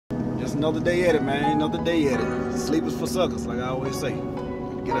Just another day at it, man. Another day at it. Sleep is for suckers, like I always say.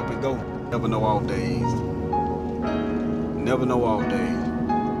 Get up and go. Never know off days. Never know off days.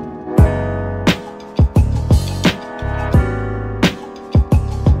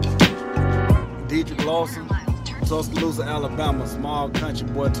 Detrick Lawson, Tuscaloosa, Alabama, small country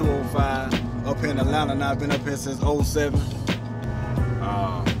boy, 205. Up here in Atlanta, now I've been up here since 07.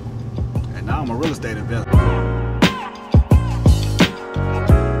 And now I'm a real estate investor.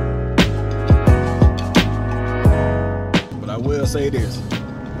 But I will say this,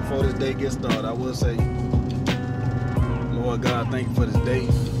 before this day gets started, I will say, Lord God, thank you for this day.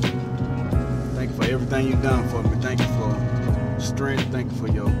 Thank you for everything you've done for me. Thank you for strength. Thank you for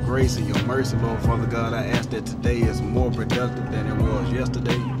your grace and your mercy, Lord Father God. I ask that today is more productive than it was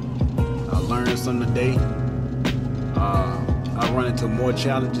yesterday. I learned something today. I run into more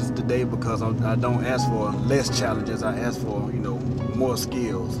challenges today because I don't ask for less challenges. I ask for, more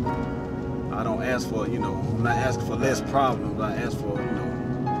skills. I don't ask for, I'm not asking for less problems. I ask for,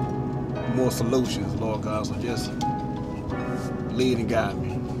 more solutions, Lord God. So just lead and guide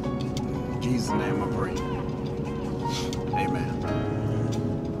me. In Jesus' name I pray. Amen.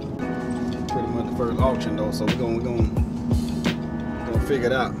 Pretty much the first auction though, so we're gonna figure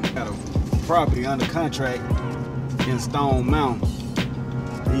it out. Got a property under contract in Stone Mountain.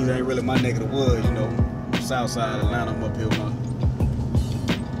 These ain't really my neck of the woods, South side of Atlanta. I'm up here with my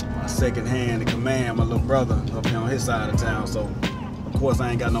second hand in command, my little brother up here on his side of town. So of course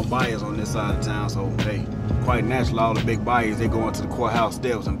I ain't got no buyers on this side of town. So hey, quite naturally all the big buyers, they go into the courthouse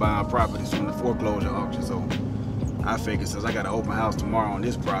steps and buying properties from the foreclosure auction. So I figured since I got an open house tomorrow on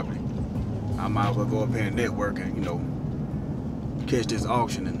this property, I might as well go up here and network and catch this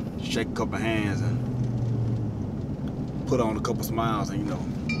auction and shake a couple hands and put on a couple smiles, and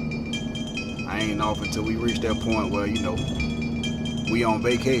I ain't off until we reach that point where we on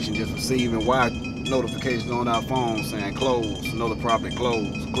vacation, just receiving wire notifications on our phone saying closed, another property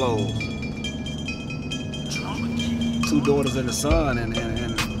closed, closed. 2 daughters and a son, and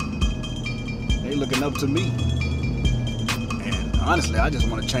they looking up to me. And honestly, I just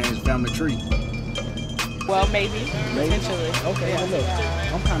want to change the family tree. Well, maybe. Potentially. Okay, yeah. Well, look,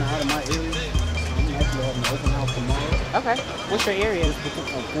 I'm kind of out of my area. I'm actually having an open house tomorrow. Okay. What's your area? It's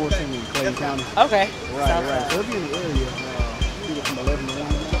Fortune in Clayton County. Okay. Right. It'll be in the area. Either from 11 to 1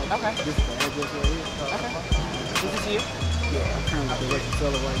 now. Okay. This is the address right here. Okay. Is this you? Yeah, I'm currently the direct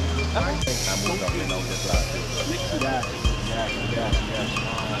seller right now. Okay. I moved up in on this lot. Got it.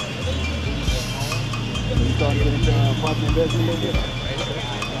 So you starting to get into property investment a little bit?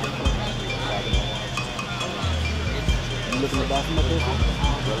 You looking to buy some up there?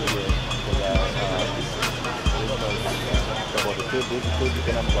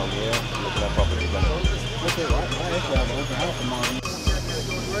 Okay, well, I actually have an open house tomorrow.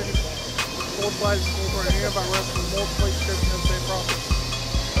 4 places over here by wrestling more place church in the same property.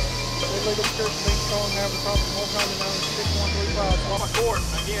 They look up church being strong and have a property more common down in 6135. My court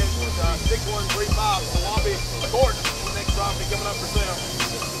again was 6135 Wallaby Court. Next property coming up for sale.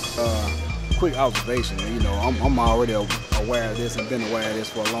 Quick observation, I'm already aware of this and been aware of this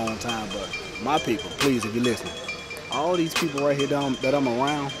for a long time, but my people, please, if you're listening, all these people right here that I'm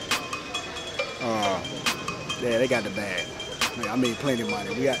around, yeah, they got the bag. I mean, plenty of money.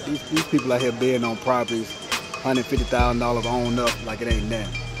 We got these people out here bidding on properties, $150,000 owned up like it ain't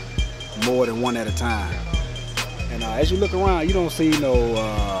nothing. More than one at a time. And as you look around, you don't see no,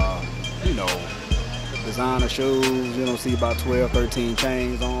 designer shoes. You don't see about 12, 13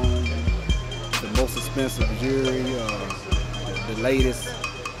 chains on. The most expensive jewelry, the latest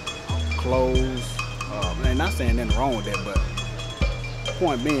clothes. Man, not saying nothing wrong with that, but the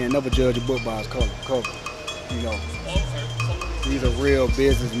point being, never judge a book by its cover. These are real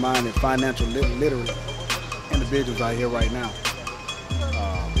business-minded, financial literate individuals out here right now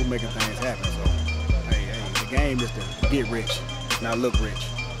who making things happen. So, hey, the game is to get rich, not look rich.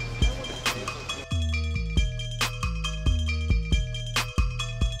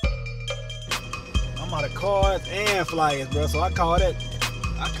 I'm out of cards and flyers, bro. So I call that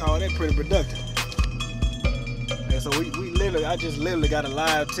pretty productive. And so I just literally got a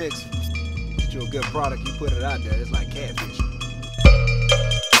live text. Get you a good product, you put it out there. It's like catfish.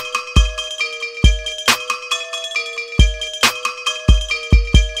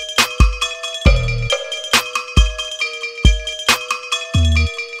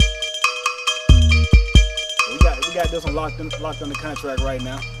 We got this one locked under contract right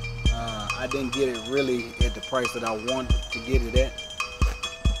now. I didn't get it really at the price that I wanted to get it at.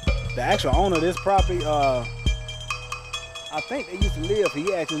 The actual owner of this property, I think they used to live.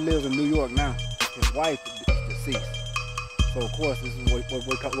 He actually lives in New York now. His wife is deceased, So of course, this is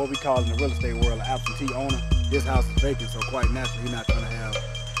what we call in the real estate world an absentee owner. This house is vacant, so quite naturally, he's not trying to have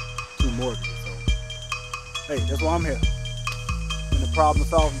 2 mortgages. So, hey, that's why I'm here. In the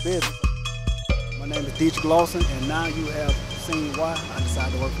problem-solving business. My name is Detrick Lawson, and now you have seen why I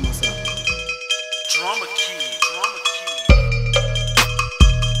decided to work for myself. Drama Key.